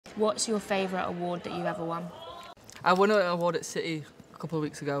What's your favourite award that you ever won? I won an award at City a couple of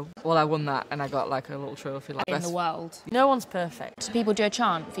weeks ago. Well, I won that and I got like a little trophy. Like In the world? No one's perfect. Do people do a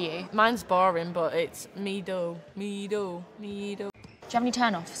chant for you? Mine's boring, but it's me do, me do, me do. Do you have any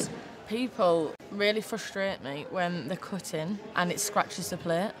turn-offs? People really frustrate me when they're cutting and it scratches the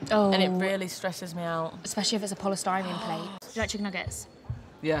plate. Oh. And it really stresses me out. Especially if it's a polystyrene plate. Do you like chicken nuggets?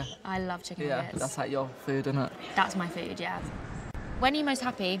 Yeah. I love chicken Yeah, nuggets. that's like your food, isn't it? That's my food, yeah. When are you most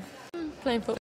happy? Playing football.